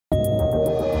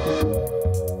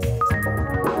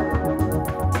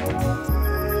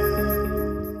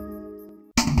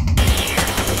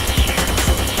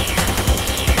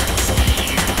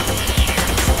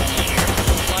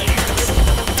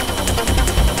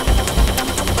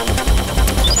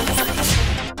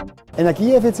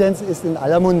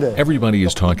Everybody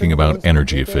is talking about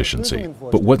energy efficiency,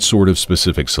 but what sort of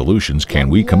specific solutions can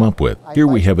we come up with? Here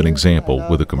we have an example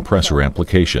with a compressor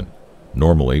application.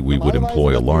 Normally, we would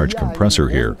employ a large compressor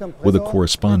here with a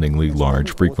correspondingly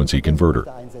large frequency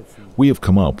converter. We have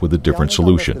come up with a different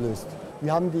solution.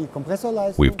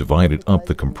 We have divided up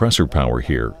the compressor power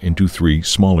here into 3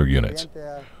 smaller units,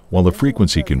 while the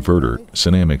frequency converter,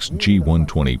 SINAMICS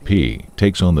G120P,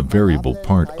 takes on the variable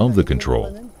part of the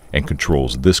control and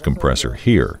controls this compressor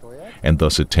here, and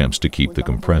thus attempts to keep the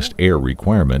compressed air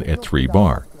requirement at 3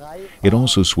 bar. It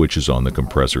also switches on the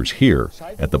compressors here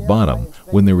at the bottom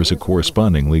when there is a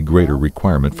correspondingly greater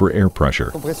requirement for air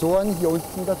pressure.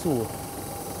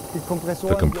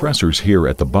 The compressors here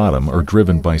at the bottom are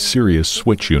driven by SIRIUS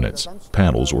switch units,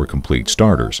 paddles or complete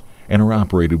starters, and are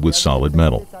operated with solid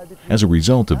metal. As a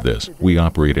result of this, we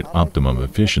operate at optimum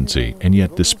efficiency, and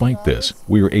yet despite this,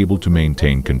 we are able to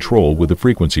maintain control with the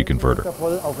frequency converter.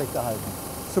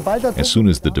 As soon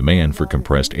as the demand for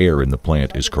compressed air in the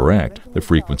plant is correct, the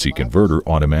frequency converter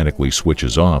automatically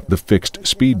switches off the fixed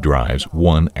speed drives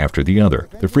one after the other.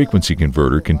 The frequency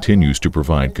converter continues to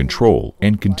provide control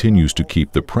and continues to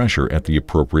keep the pressure at the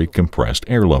appropriate compressed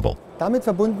air level.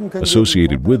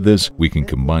 Associated with this, we can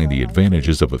combine the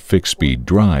advantages of a fixed speed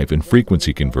drive and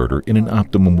frequency converter in an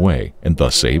optimum way and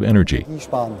thus save energy.